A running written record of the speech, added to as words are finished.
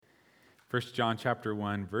1 John chapter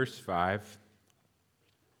 1, verse 5,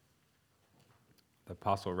 the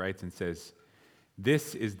apostle writes and says,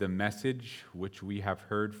 "This is the message which we have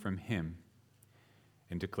heard from him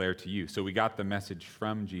and declare to you." So we got the message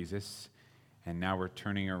from Jesus, and now we're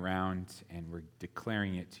turning around and we're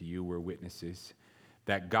declaring it to you. We're witnesses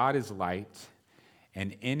that God is light,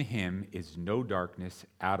 and in him is no darkness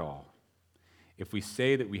at all. If we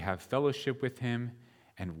say that we have fellowship with him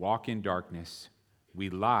and walk in darkness, we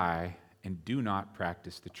lie and do not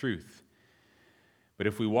practice the truth. But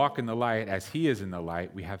if we walk in the light as he is in the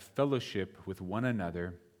light, we have fellowship with one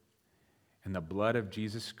another, and the blood of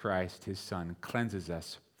Jesus Christ, his Son, cleanses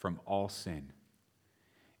us from all sin.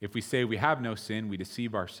 If we say we have no sin, we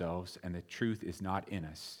deceive ourselves, and the truth is not in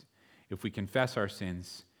us. If we confess our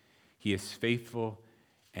sins, he is faithful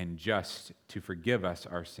and just to forgive us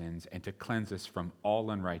our sins and to cleanse us from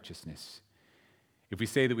all unrighteousness. If we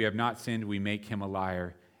say that we have not sinned, we make him a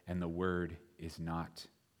liar, and the word is not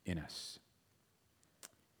in us.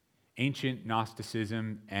 Ancient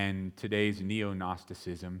Gnosticism and today's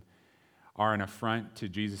neo-Gnosticism are an affront to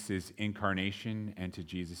Jesus' incarnation and to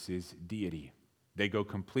Jesus' deity. They go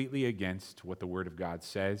completely against what the Word of God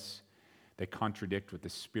says. They contradict what the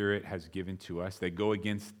Spirit has given to us. They go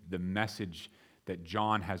against the message that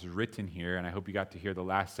John has written here, and I hope you got to hear the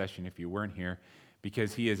last session if you weren't here,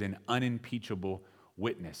 because he is an unimpeachable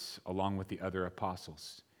witness along with the other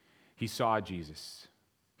apostles. He saw Jesus.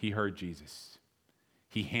 He heard Jesus.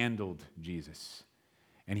 He handled Jesus.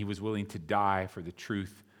 And he was willing to die for the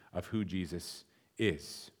truth of who Jesus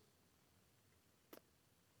is.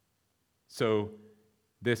 So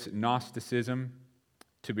this Gnosticism,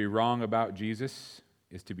 to be wrong about Jesus,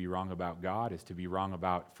 is to be wrong about God, is to be wrong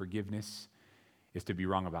about forgiveness, is to be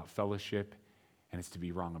wrong about fellowship, and it's to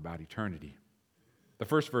be wrong about eternity. The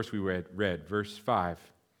first verse we read, verse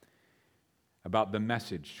 5, about the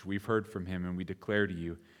message we've heard from him and we declare to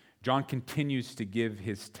you. John continues to give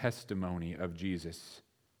his testimony of Jesus,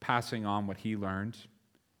 passing on what he learned,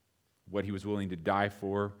 what he was willing to die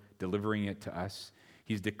for, delivering it to us.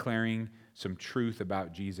 He's declaring some truth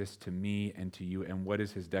about Jesus to me and to you. And what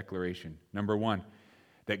is his declaration? Number one,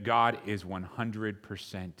 that God is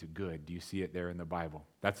 100% good. Do you see it there in the Bible?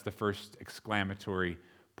 That's the first exclamatory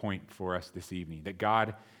point for us this evening. That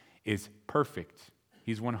God is perfect.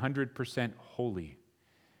 He's 100% holy.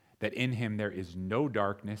 That in him there is no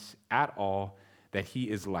darkness at all, that he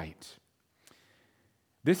is light.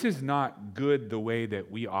 This is not good the way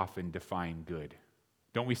that we often define good.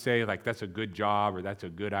 Don't we say, like, that's a good job, or that's a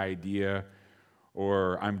good idea,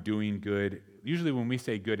 or I'm doing good? Usually when we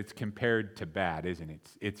say good, it's compared to bad, isn't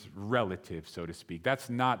it? It's relative, so to speak. That's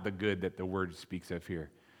not the good that the word speaks of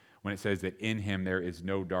here. When it says that in him there is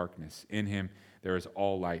no darkness. In him there is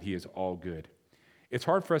all light. He is all good. It's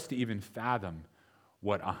hard for us to even fathom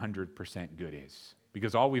what 100% good is,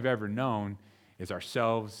 because all we've ever known is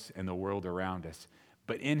ourselves and the world around us.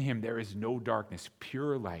 But in him there is no darkness,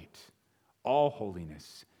 pure light, all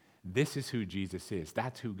holiness. This is who Jesus is.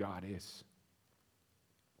 That's who God is.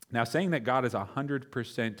 Now, saying that God is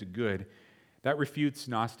 100% good, that refutes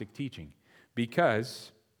Gnostic teaching,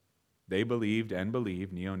 because they believed and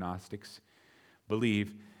believe, neo-Gnostics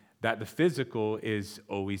believe, that the physical is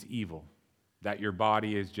always evil. That your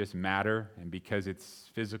body is just matter, and because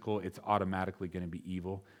it's physical, it's automatically going to be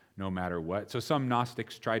evil no matter what. So some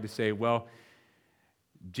Gnostics tried to say, well,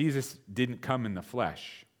 Jesus didn't come in the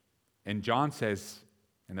flesh. And John says,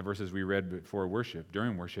 in the verses we read before worship,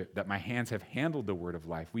 during worship, that my hands have handled the word of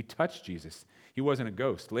life. We touched Jesus. He wasn't a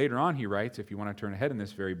ghost. Later on, he writes, if you want to turn ahead in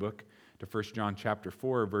this very book, to 1 John chapter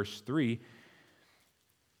 4, verse 3,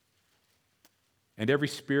 and every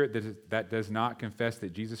spirit that does not confess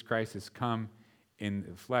that Jesus Christ has come in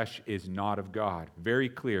the flesh is not of God. Very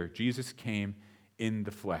clear. Jesus came in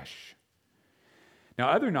the flesh. Now,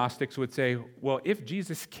 other Gnostics would say, well, if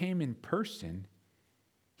Jesus came in person,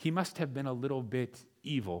 he must have been a little bit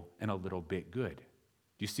evil and a little bit good. Do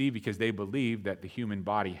you see? Because they believed that the human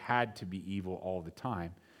body had to be evil all the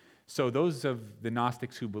time. So those of the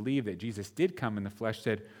Gnostics who believe that Jesus did come in the flesh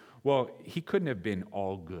said, well, he couldn't have been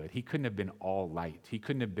all good. He couldn't have been all light. He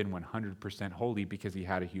couldn't have been 100% holy because he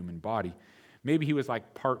had a human body. Maybe he was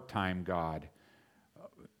like part-time God.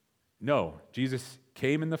 No, Jesus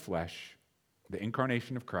came in the flesh, the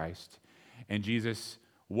incarnation of Christ, and Jesus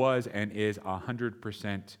was and is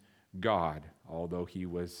 100% God, although he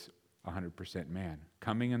was 100% man.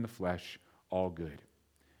 Coming in the flesh, all good.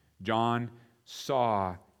 John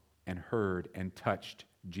saw and heard and touched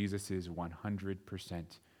Jesus'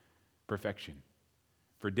 100% perfection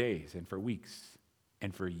for days and for weeks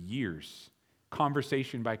and for years,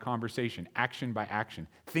 conversation by conversation, action by action.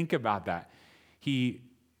 Think about that. He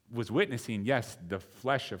was witnessing, yes, the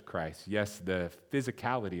flesh of Christ, yes, the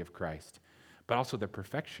physicality of Christ, but also the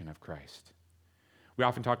perfection of Christ. We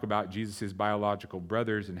often talk about Jesus' biological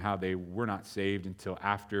brothers and how they were not saved until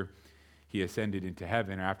after he ascended into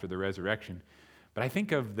heaven or after the resurrection. But I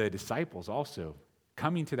think of the disciples also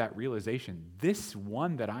coming to that realization, this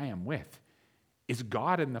one that I am with is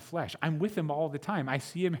God in the flesh. I'm with him all the time. I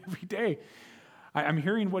see him every day. I'm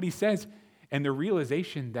hearing what he says, and the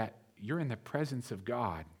realization that you're in the presence of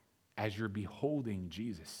God as you're beholding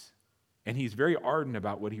Jesus. And he's very ardent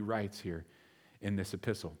about what he writes here in this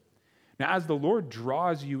epistle. Now, as the Lord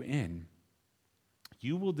draws you in,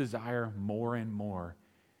 you will desire more and more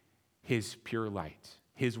his pure light,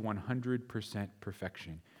 his 100%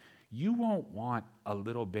 perfection. You won't want a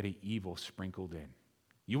little bit of evil sprinkled in.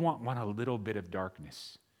 You won't want a little bit of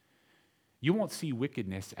darkness. You won't see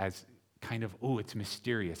wickedness as kind of, oh, it's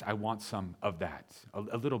mysterious. I want some of that,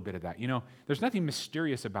 a little bit of that. You know, there's nothing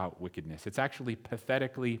mysterious about wickedness. It's actually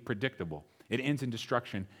pathetically predictable. It ends in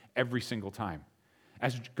destruction every single time.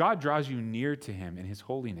 As God draws you near to him in his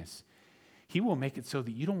holiness, he will make it so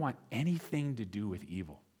that you don't want anything to do with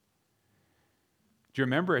evil. Do you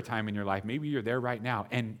remember a time in your life, maybe you're there right now,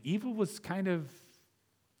 and evil was kind of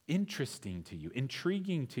interesting to you,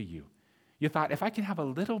 intriguing to you? You thought, if I can have a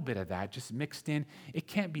little bit of that just mixed in, it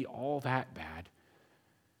can't be all that bad.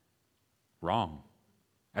 Wrong.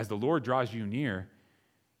 As the Lord draws you near,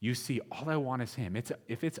 you see all I want is him.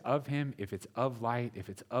 If it's of him, if it's of light, if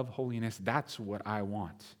it's of holiness, that's what I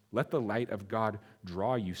want. Let the light of God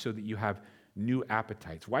draw you so that you have new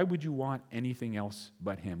appetites. Why would you want anything else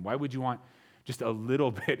but him? Why would you want just a little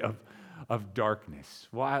bit of darkness?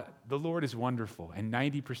 Well, the Lord is wonderful, and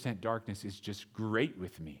 90% darkness is just great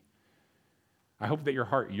with me. I hope that your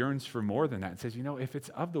heart yearns for more than that and says, you know, if it's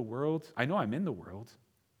of the world, I know I'm in the world,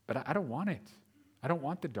 but I don't want it. I don't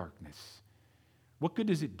want the darkness. What good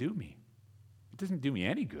does it do me? It doesn't do me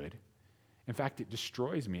any good. In fact, it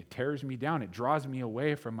destroys me. It tears me down. It draws me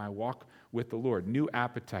away from my walk with the Lord. New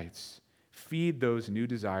appetites. Feed those new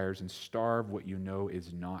desires and starve what you know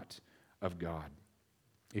is not of God.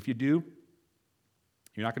 If you do,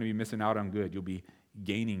 you're not going to be missing out on good. You'll be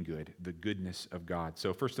gaining good, the goodness of God.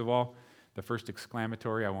 So first of all, the first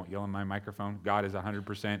exclamatory, I won't yell in my microphone, God is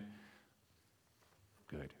 100%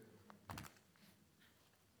 good. I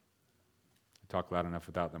talk loud enough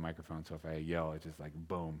without the microphone, so if I yell, it just like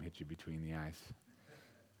boom, hits you between the eyes.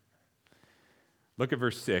 Look at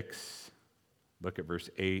verse 6. Look at verse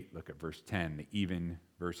 8. Look at verse 10, the even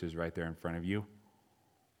verses right there in front of you.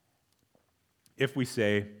 If we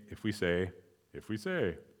say,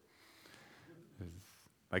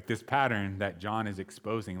 like this pattern that John is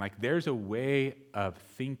exposing, like there's a way of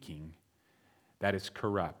thinking that is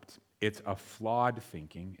corrupt. It's a flawed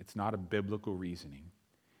thinking. It's not a biblical reasoning.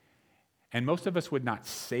 And most of us would not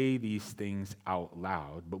say these things out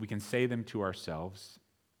loud, but we can say them to ourselves,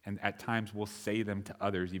 and at times we'll say them to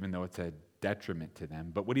others, even though it's a detriment to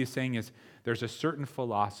them. But what he's saying is there's a certain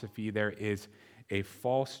philosophy, there is a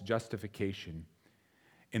false justification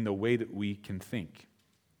in the way that we can think.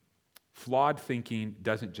 Flawed thinking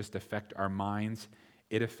doesn't just affect our minds,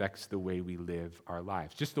 it affects the way we live our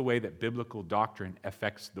lives. Just the way that biblical doctrine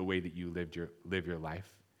affects the way that you live your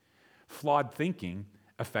life. Flawed thinking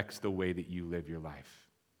affects the way that you live your life,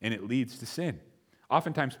 and it leads to sin.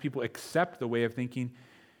 Oftentimes people accept the way of thinking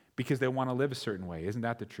because they want to live a certain way. Isn't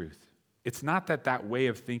that the truth? It's not that way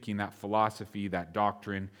of thinking, that philosophy, that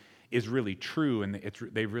doctrine is really true and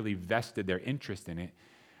they've really vested their interest in it.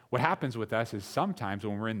 What happens with us is sometimes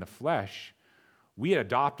when we're in the flesh, we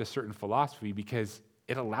adopt a certain philosophy because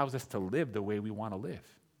it allows us to live the way we want to live.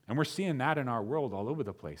 And we're seeing that in our world all over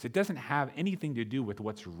the place. It doesn't have anything to do with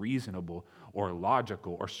what's reasonable or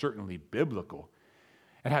logical or certainly biblical.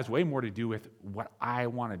 It has way more to do with what I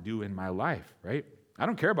want to do in my life, right? I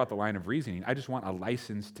don't care about the line of reasoning. I just want a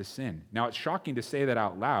license to sin. Now, it's shocking to say that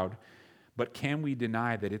out loud, but can we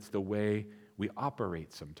deny that it's the way we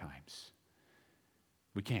operate sometimes?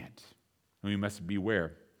 We can't. We must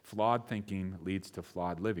beware. Flawed thinking leads to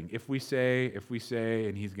flawed living. If we say,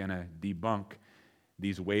 and he's going to debunk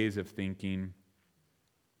these ways of thinking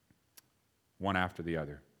one after the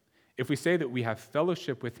other. If we say that we have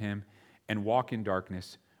fellowship with him and walk in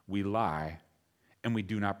darkness, we lie and we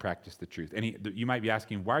do not practice the truth. And you might be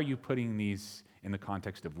asking, why are you putting these in the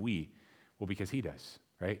context of we? Well, because he does,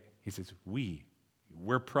 right? He says,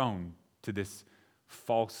 we're prone to this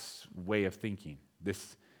false way of thinking,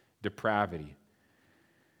 this depravity.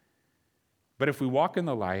 But if we walk in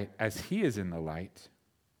the light as he is in the light,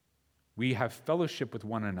 we have fellowship with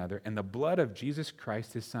one another, and the blood of Jesus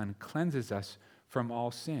Christ, his Son, cleanses us from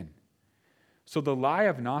all sin. So the lie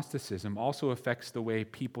of Gnosticism also affects the way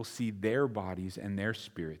people see their bodies and their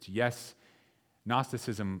spirits. Yes,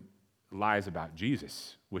 Gnosticism lies about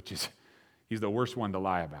Jesus, which is, he's the worst one to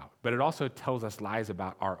lie about. But it also tells us lies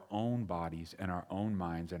about our own bodies and our own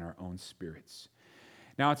minds and our own spirits.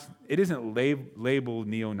 Now, it isn't labeled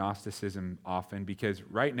neo-Gnosticism often because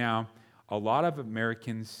right now, a lot of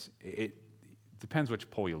Americans, it depends which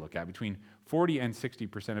poll you look at, between 40 and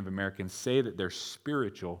 60% of Americans say that they're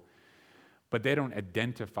spiritual, but they don't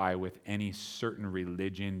identify with any certain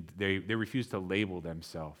religion. They refuse to label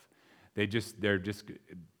themselves. They're just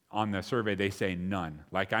on the survey, they say none.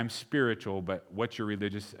 Like, I'm spiritual, but what's your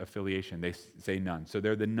religious affiliation? They say none. So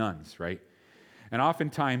they're the nones, right? And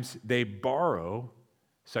oftentimes, they borrow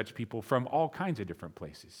such people from all kinds of different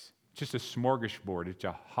places. It's just a smorgasbord. It's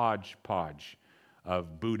a hodgepodge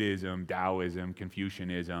of Buddhism, Taoism,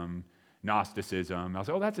 Confucianism, Gnosticism. I'll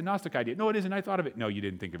say, oh, that's a Gnostic idea. No, it isn't. I thought of it. No, you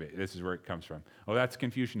didn't think of it. This is where it comes from. Oh, that's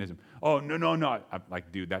Confucianism. Oh, no. I'm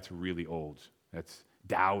like, dude, that's really old. That's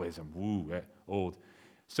Taoism. Woo, old.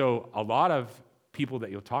 So a lot of people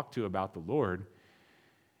that you'll talk to about the Lord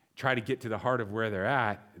try to get to the heart of where they're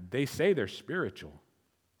at. They say they're spiritual.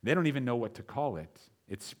 They don't even know what to call it.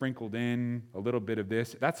 It's sprinkled in a little bit of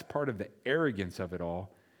this. That's part of the arrogance of it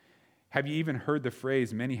all. Have you even heard the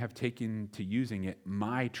phrase, many have taken to using it,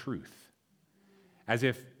 my truth? As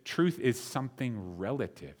if truth is something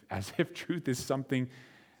relative, as if truth is something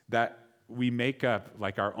that we make up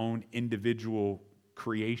like our own individual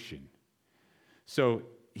creation. So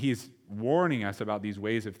he's warning us about these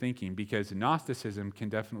ways of thinking because Gnosticism can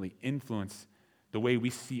definitely influence the way we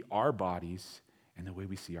see our bodies and the way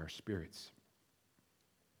we see our spirits.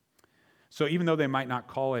 So even though they might not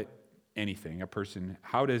call it anything, a person,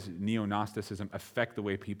 how does neo-Gnosticism affect the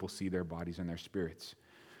way people see their bodies and their spirits?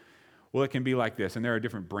 Well, it can be like this, and there are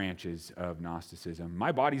different branches of Gnosticism.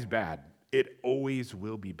 My body's bad. It always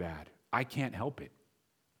will be bad. I can't help it.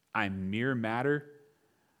 I'm mere matter.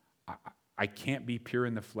 I can't be pure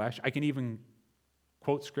in the flesh. I can even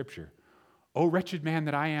quote scripture. Oh, wretched man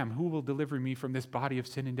that I am, who will deliver me from this body of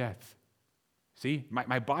sin and death? See,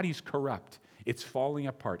 my body's corrupt. It's falling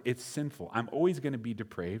apart. It's sinful. I'm always going to be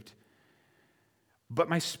depraved. But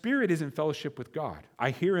my spirit is in fellowship with God.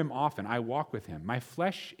 I hear him often. I walk with him. My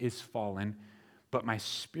flesh is fallen, but my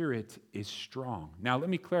spirit is strong. Now, let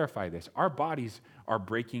me clarify this. Our bodies are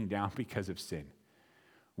breaking down because of sin.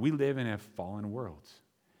 We live in a fallen world.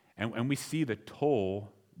 And we see the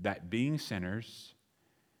toll that being sinners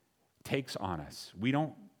takes on us. We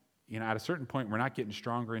don't, at a certain point, we're not getting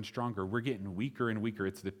stronger and stronger. We're getting weaker and weaker.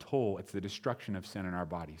 It's the toll. It's the destruction of sin in our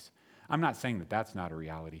bodies. I'm not saying that that's not a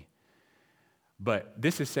reality. But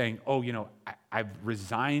this is saying, I've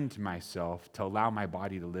resigned myself to allow my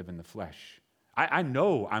body to live in the flesh. I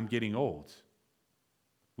know I'm getting old.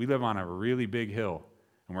 We live on a really big hill,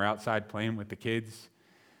 and we're outside playing with the kids,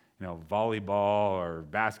 volleyball or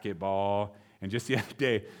basketball. And just the other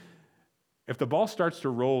day, if the ball starts to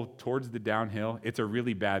roll towards the downhill, it's a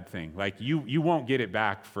really bad thing. Like, you won't get it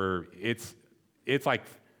back it's like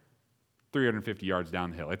 350 yards down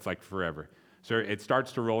the hill. It's like forever. So it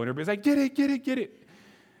starts to roll, and everybody's like, get it.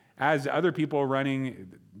 As other people are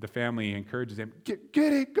running, the family encourages them, get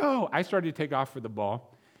it, go. I started to take off for the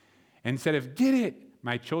ball. And instead of get it,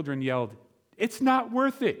 my children yelled, it's not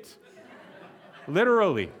worth it.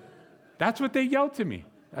 Literally. That's what they yelled to me.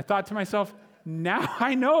 I thought to myself, now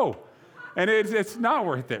I know. And it's not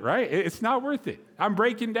worth it, right? It's not worth it. I'm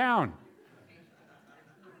breaking down.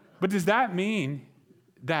 But does that mean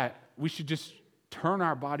that we should just turn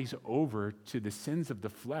our bodies over to the sins of the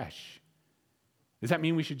flesh? Does that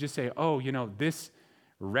mean we should just say, this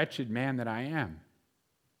wretched man that I am?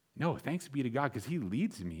 No, thanks be to God, because he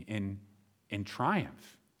leads me in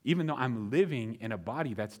triumph. Even though I'm living in a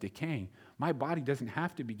body that's decaying, my body doesn't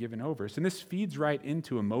have to be given over. So this feeds right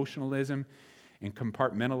into emotionalism and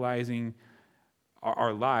compartmentalizing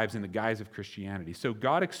our lives in the guise of Christianity. So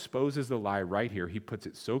God exposes the lie right here. He puts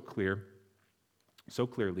it so clearly.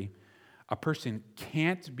 A person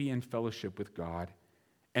can't be in fellowship with God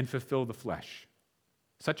and fulfill the flesh.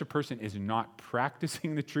 Such a person is not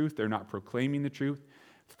practicing the truth. They're not proclaiming the truth.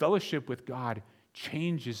 Fellowship with God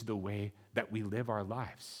changes the way that we live our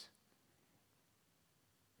lives.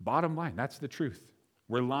 Bottom line, that's the truth.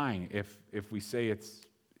 We're lying if we say it's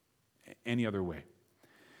any other way.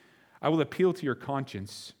 I will appeal to your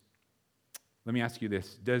conscience. Let me ask you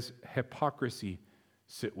this. Does hypocrisy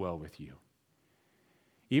sit well with you?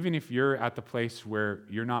 Even if you're at the place where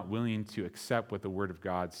you're not willing to accept what the Word of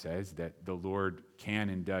God says, that the Lord can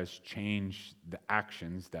and does change the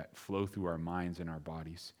actions that flow through our minds and our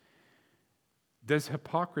bodies, does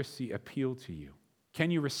hypocrisy appeal to you?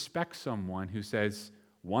 Can you respect someone who says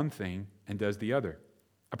one thing and does the other?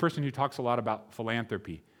 A person who talks a lot about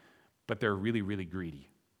philanthropy, but they're really, really greedy.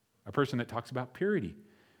 A person that talks about purity,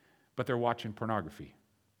 but they're watching pornography.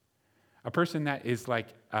 A person that is like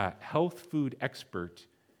a health food expert,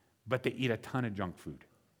 but they eat a ton of junk food.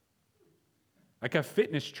 Like a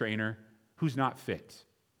fitness trainer who's not fit.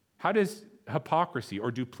 How does hypocrisy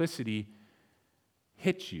or duplicity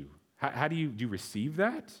hit you? How do you receive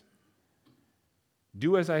that?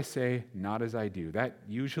 Do as I say, not as I do. That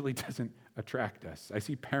usually doesn't attract us. I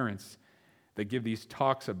see parents that give these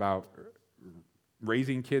talks about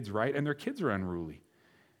raising kids right, and their kids are unruly.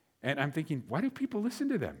 And I'm thinking, why do people listen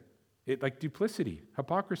to them? Like duplicity,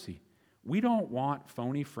 hypocrisy. We don't want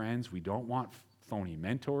phony friends. We don't want phony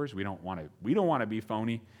mentors. We don't want to be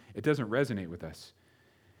phony. It doesn't resonate with us.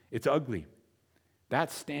 It's ugly. That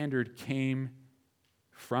standard came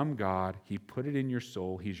from God. He put it in your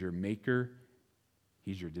soul. He's your maker.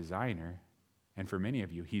 He's your designer. And for many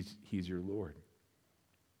of you, he's your Lord.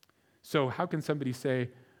 So how can somebody say,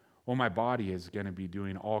 well, my body is going to be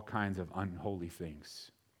doing all kinds of unholy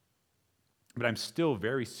things, but I'm still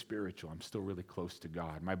very spiritual. I'm still really close to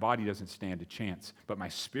God. My body doesn't stand a chance, but my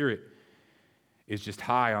spirit is just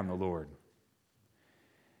high on the Lord.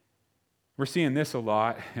 We're seeing this a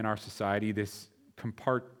lot in our society, this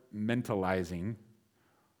compartmentalizing.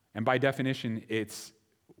 And by definition, it's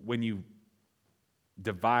when you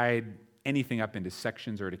divide anything up into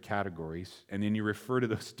sections or to categories, and then you refer to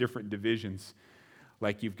those different divisions.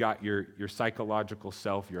 Like you've got your psychological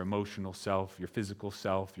self, your emotional self, your physical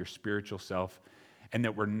self, your spiritual self, and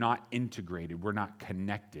that we're not integrated, we're not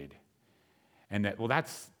connected. And that, well,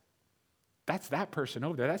 that's that person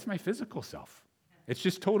over there. That's my physical self. It's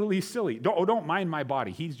just totally silly. Don't mind my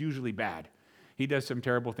body. He's usually bad. He does some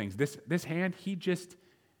terrible things. This hand, he just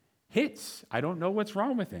hits. I don't know what's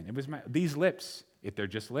wrong with it. It was these lips. If they're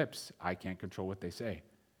just lips, I can't control what they say.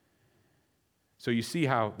 So you see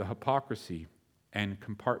how the hypocrisy and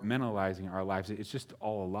compartmentalizing our lives, it's just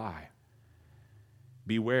all a lie.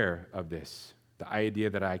 Beware of this. The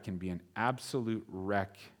idea that I can be an absolute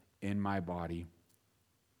wreck in my body,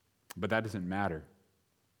 but that doesn't matter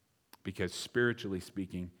because spiritually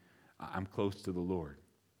speaking, I'm close to the Lord.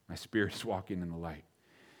 My spirit is walking in the light.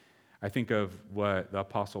 I think of what the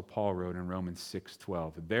Apostle Paul wrote in Romans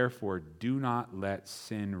 6:12. Therefore, do not let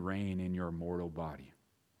sin reign in your mortal body,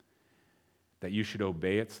 that you should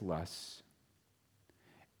obey its lusts,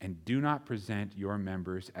 and do not present your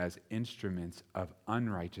members as instruments of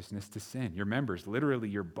unrighteousness to sin. Your members, literally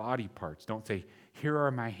your body parts. Don't say, here are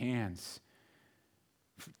my hands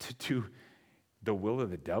to the will of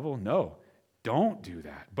the devil. No, don't do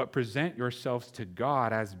that. But present yourselves to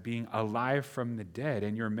God as being alive from the dead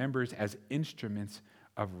and your members as instruments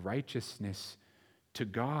of righteousness to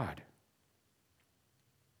God.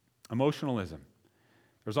 Emotionalism.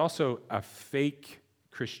 There's also a fake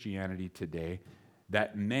Christianity today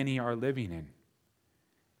that many are living in.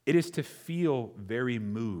 It is to feel very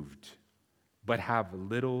moved, but have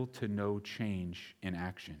little to no change in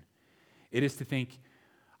action. It is to think,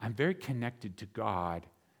 I'm very connected to God,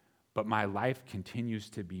 but my life continues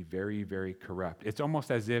to be very, very corrupt. It's almost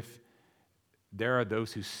as if there are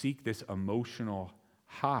those who seek this emotional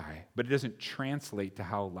high, but it doesn't translate to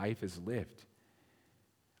how life is lived.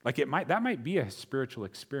 Like that might be a spiritual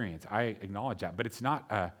experience. I acknowledge that, but it's not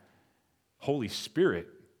a Holy Spirit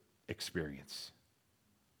experience.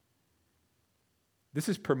 This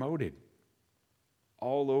is promoted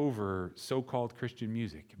all over so-called Christian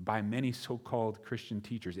music by many so-called Christian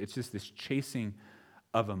teachers. It's just this chasing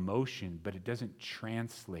of emotion, but it doesn't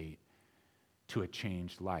translate to a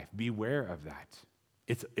changed life. Beware of that.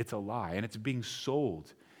 It's a lie, and it's being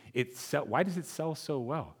sold. Why does it sell so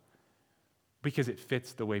well? Because it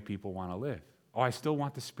fits the way people want to live. Oh, I still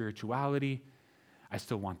want the spirituality. I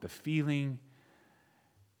still want the feeling.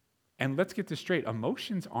 And let's get this straight.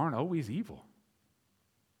 Emotions aren't always evil.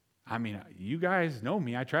 I mean, you guys know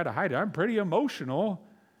me. I try to hide it. I'm pretty emotional.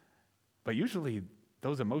 But usually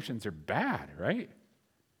those emotions are bad, right?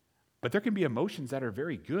 But there can be emotions that are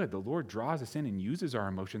very good. The Lord draws us in and uses our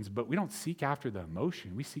emotions, but we don't seek after the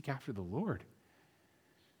emotion. We seek after the Lord.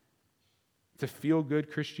 It's a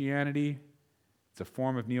feel-good Christianity. It's a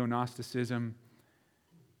form of neo-Gnosticism.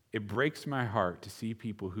 It breaks my heart to see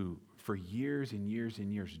people who, for years and years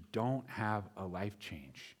and years, don't have a life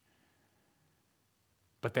change.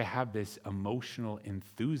 But they have this emotional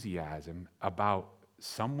enthusiasm about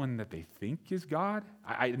someone that they think is God.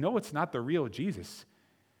 I know it's not the real Jesus,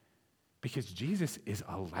 because Jesus is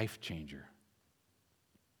a life changer.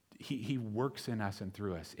 He works in us and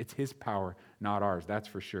through us. It's his power, not ours, that's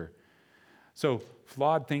for sure. So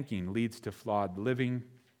flawed thinking leads to flawed living,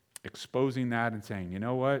 exposing that and saying, you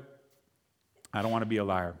know what? I don't want to be a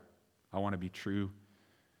liar. I want to be true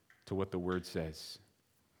to what the Word says.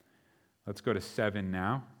 Let's go to 7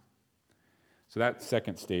 now. So that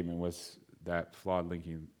second statement was that flawed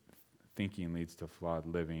thinking leads to flawed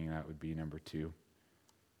living. That would be number 2.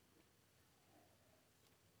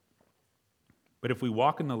 But if we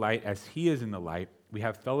walk in the light as He is in the light, we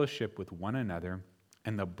have fellowship with one another,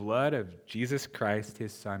 and the blood of Jesus Christ,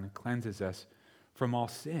 His Son, cleanses us from all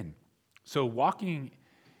sin. So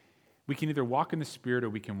we can either walk in the Spirit or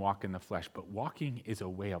we can walk in the flesh, but walking is a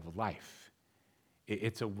way of life.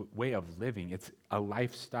 It's a way of living. It's a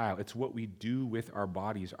lifestyle. It's what we do with our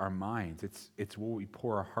bodies, our minds. It's what we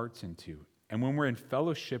pour our hearts into. And when we're in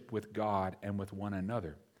fellowship with God and with one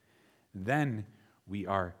another, then we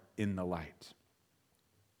are in the light.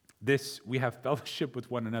 We have fellowship with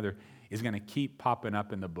one another is going to keep popping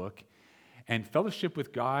up in the book. And fellowship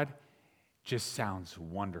with God just sounds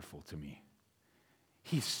wonderful to me.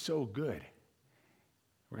 He's so good.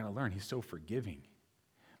 We're going to learn He's so forgiving.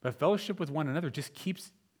 But fellowship with one another just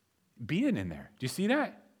keeps being in there. Do you see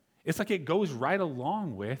that? It's like it goes right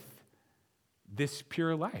along with this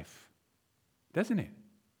pure life, doesn't it?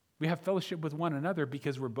 We have fellowship with one another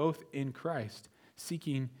because we're both in Christ,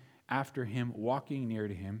 seeking after Him, walking near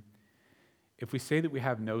to Him. If we say that we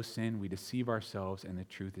have no sin, we deceive ourselves and the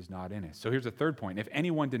truth is not in us. So here's a third point. If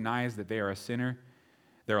anyone denies that they are a sinner,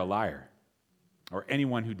 they're a liar. Or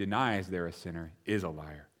anyone who denies they're a sinner is a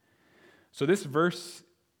liar. So this verse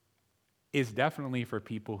is definitely for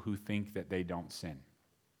people who think that they don't sin.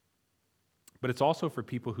 But it's also for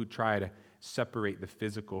people who try to separate the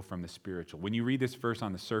physical from the spiritual. When you read this verse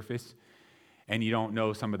on the surface and you don't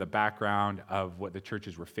know some of the background of what the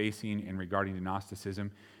churches were facing in regarding to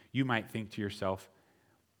Gnosticism, you might think to yourself,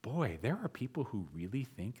 boy, there are people who really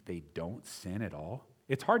think they don't sin at all.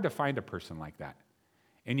 It's hard to find a person like that.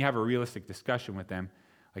 And you have a realistic discussion with them.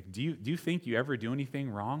 Like, do you think you ever do anything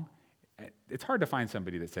wrong? It's hard to find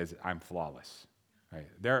somebody that says, I'm flawless. Right?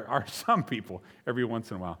 There are some people every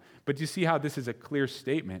once in a while. But you see how this is a clear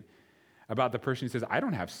statement about the person who says, I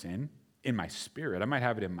don't have sin in my spirit. I might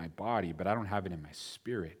have it in my body, but I don't have it in my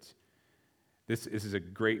spirit. This is a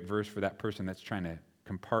great verse for that person that's trying to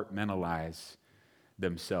compartmentalize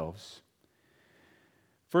themselves.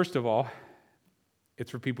 First of all, it's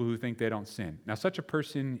for people who think they don't sin. Now, such a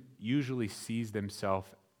person usually sees themselves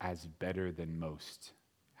as better than most.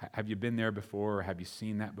 Have you been there before, or have you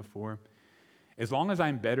seen that before? As long as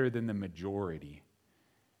I'm better than the majority,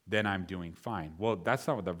 then I'm doing fine. Well, that's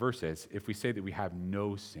not what the verse says. If we say that we have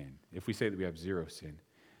no sin, if we say that we have zero sin.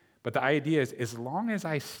 But the idea is, as long as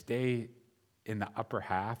I stay in the upper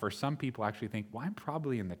half, or some people actually think, well, I'm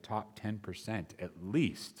probably in the top 10% at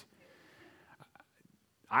least.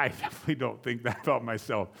 I definitely don't think that about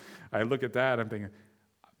myself. I look at that, I'm thinking,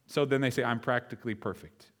 so then they say, I'm practically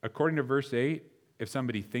perfect. According to verse 8, if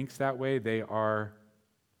somebody thinks that way, they are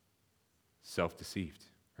self-deceived,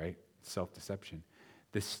 right? Self-deception.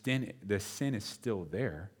 The sin is still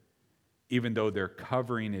there, even though they're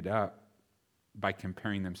covering it up by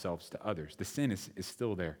comparing themselves to others. The sin is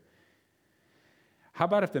still there. How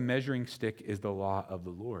about if the measuring stick is the law of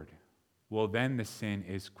the Lord? Well, then the sin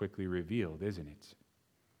is quickly revealed, isn't it?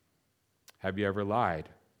 Have you ever lied?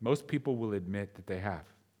 Most people will admit that they have.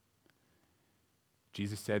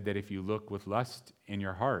 Jesus said that if you look with lust in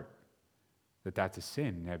your heart, that's a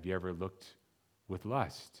sin. Have you ever looked with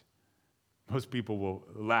lust? Most people will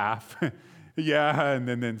laugh, yeah, and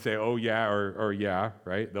then say, oh yeah, or yeah,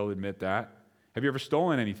 right? They'll admit that. Have you ever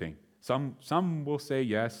stolen anything? Some will say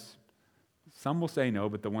yes, some will say no,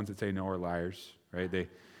 but the ones that say no are liars, right?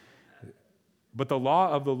 But the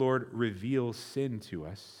law of the Lord reveals sin to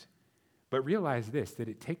us. But realize this, that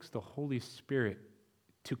it takes the Holy Spirit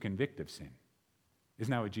to convict of sin. Isn't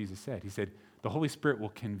that what Jesus said? He said, the Holy Spirit will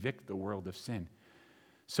convict the world of sin.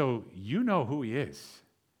 So you know who He is.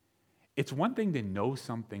 It's one thing to know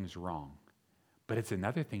something's wrong, but it's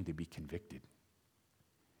another thing to be convicted.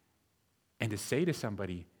 And to say to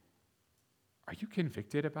somebody, are you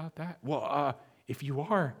convicted about that? Well, if you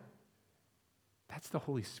are, that's the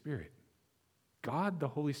Holy Spirit. God, the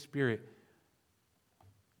Holy Spirit,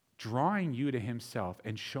 drawing you to Himself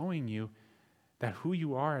and showing you that who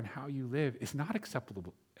you are and how you live is not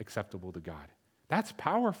acceptable to God. That's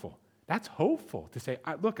powerful. That's hopeful to say,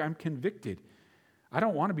 look, I'm convicted. I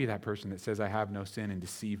don't want to be that person that says I have no sin and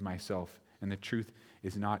deceive myself and the truth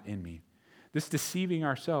is not in me. This deceiving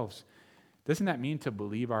ourselves, doesn't that mean to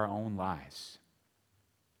believe our own lies?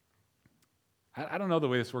 I don't know the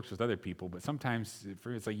way this works with other people, but sometimes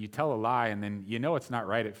it's like you tell a lie and then you know it's not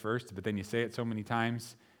right at first, but then you say it so many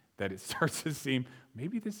times that it starts to seem,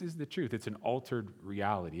 maybe this is the truth. It's an altered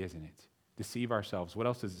reality, isn't it? Deceive ourselves. What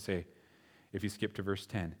else does it say? If you skip to verse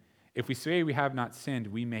 10. If we say we have not sinned,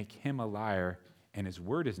 we make him a liar, and his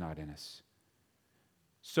word is not in us.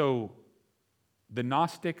 So the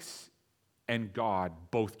Gnostics and God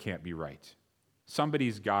both can't be right.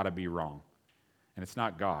 Somebody's got to be wrong, and it's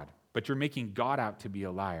not God. But you're making God out to be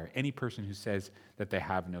a liar, any person who says that they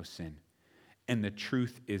have no sin. And the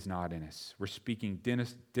truth is not in us. We're speaking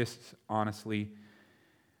dishonestly.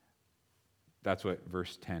 That's what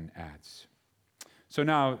verse 10 adds. So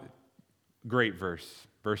now, great verse,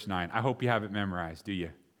 verse 9. I hope you have it memorized, do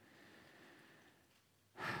you?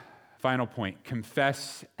 Final point,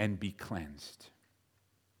 confess and be cleansed.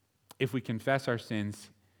 If we confess our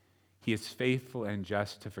sins, he is faithful and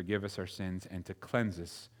just to forgive us our sins and to cleanse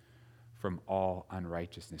us from all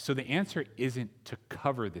unrighteousness. So the answer isn't to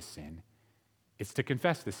cover the sin, it's to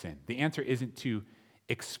confess the sin. The answer isn't to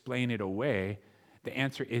explain it away. The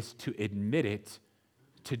answer is to admit it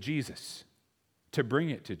to Jesus, to bring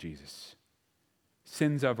it to Jesus.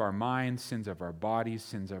 Sins of our minds, sins of our bodies,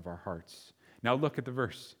 sins of our hearts. Now look at the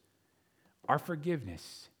verse. Our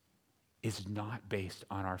forgiveness is not based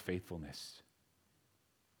on our faithfulness.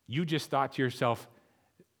 You just thought to yourself,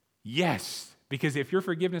 yes, because if your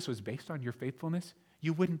forgiveness was based on your faithfulness,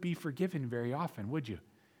 you wouldn't be forgiven very often, would you?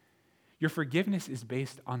 Your forgiveness is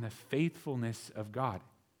based on the faithfulness of God.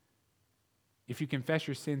 If you confess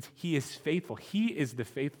your sins, he is faithful. He is the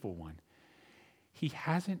faithful one. He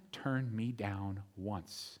hasn't turned me down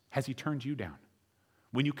once. Has he turned you down?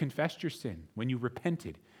 When you confessed your sin, when you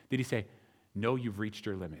repented, did he say, no, you've reached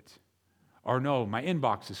your limit? Or no, my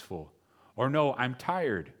inbox is full? Or no, I'm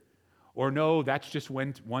tired? Or no, that's just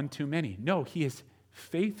one too many? No, he is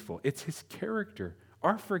faithful. It's his character.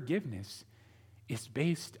 Our forgiveness is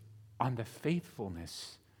based on the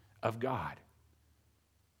faithfulness of God.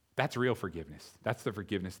 That's real forgiveness. That's the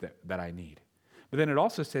forgiveness that I need. But then it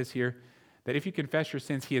also says here that if you confess your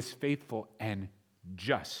sins, he is faithful and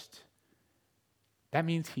just. That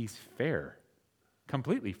means he's fair,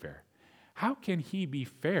 completely fair. How can he be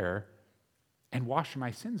fair and wash my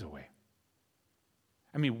sins away?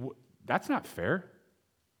 I mean, that's not fair.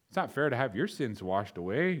 It's not fair to have your sins washed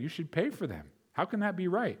away. You should pay for them. How can that be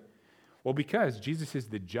right? Well, because Jesus is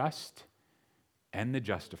the just and the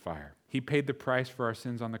justifier. He paid the price for our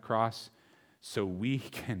sins on the cross so we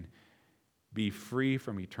can be free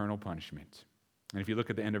from eternal punishment. And if you look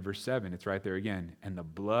at the end of verse 7, it's right there again. And the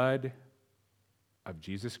blood of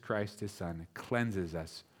Jesus Christ, his Son, cleanses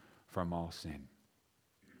us from all sin.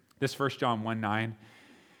 This 1 John 1:9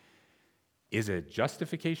 is a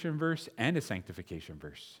justification verse and a sanctification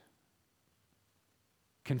verse.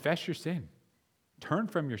 Confess your sin. Turn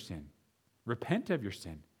from your sin. Repent of your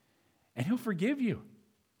sin. And he'll forgive you.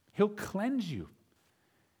 He'll cleanse you.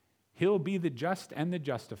 He'll be the just and the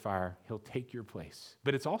justifier. He'll take your place.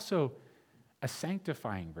 But it's also a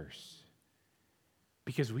sanctifying verse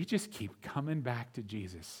because we just keep coming back to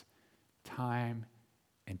Jesus time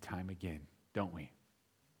and time again, don't we?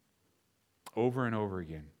 Over and over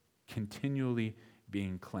again, continually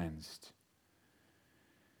being cleansed.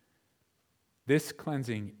 This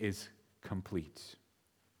cleansing is complete.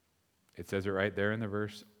 It says it right there in the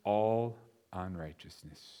verse, all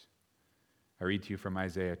unrighteousness. I read to you from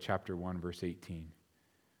Isaiah chapter 1, verse 18.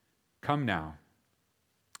 Come now,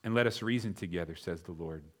 and let us reason together, says the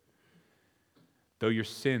Lord. Though your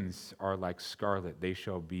sins are like scarlet, they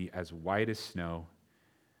shall be as white as snow.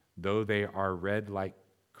 Though they are red like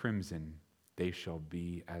crimson, they shall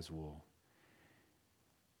be as wool.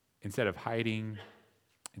 Instead of hiding,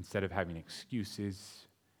 instead of having excuses,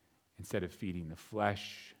 instead of feeding the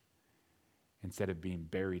flesh, instead of being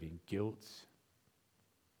buried in guilt,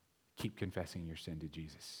 keep confessing your sin to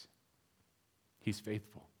Jesus. He's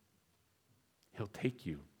faithful. He'll take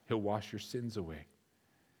you. He'll wash your sins away.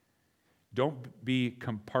 Don't be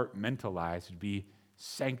compartmentalized. Be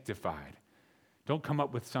sanctified. Don't come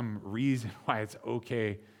up with some reason why it's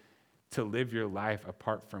okay to live your life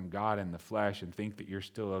apart from God and the flesh and think that you're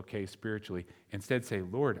still okay spiritually. Instead, say,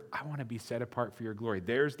 Lord, I want to be set apart for your glory.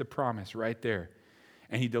 There's the promise right there.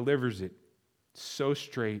 And he delivers it so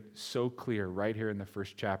straight, so clear right here in the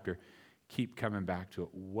first chapter. Keep coming back to it.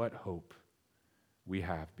 What hope we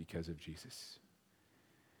have because of Jesus.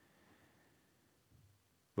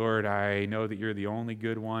 Lord, I know that you're the only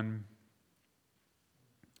good one.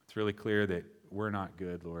 It's really clear that we're not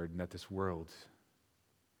good, Lord, and that this world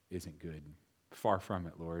isn't good. Far from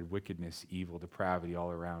it, Lord. Wickedness, evil, depravity all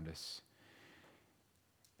around us.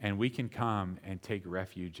 And we can come and take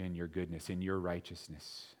refuge in your goodness, in your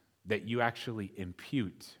righteousness, that you actually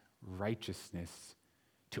impute righteousness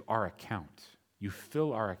to our account. You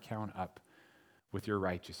fill our account up with your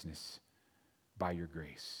righteousness by your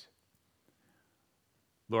grace.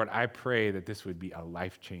 Lord, I pray that this would be a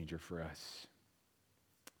life changer for us.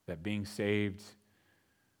 That being saved,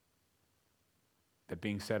 that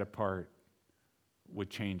being set apart would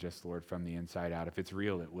change us, Lord, from the inside out. If it's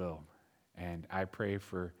real, it will. And I pray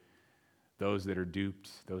for those that are duped,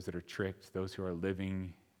 those that are tricked, those who are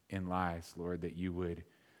living in lies, Lord, that you would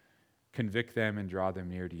convict them and draw them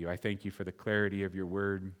near to you. I thank you for the clarity of your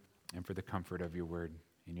word and for the comfort of your word.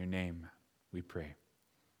 In your name we pray.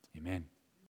 Amen.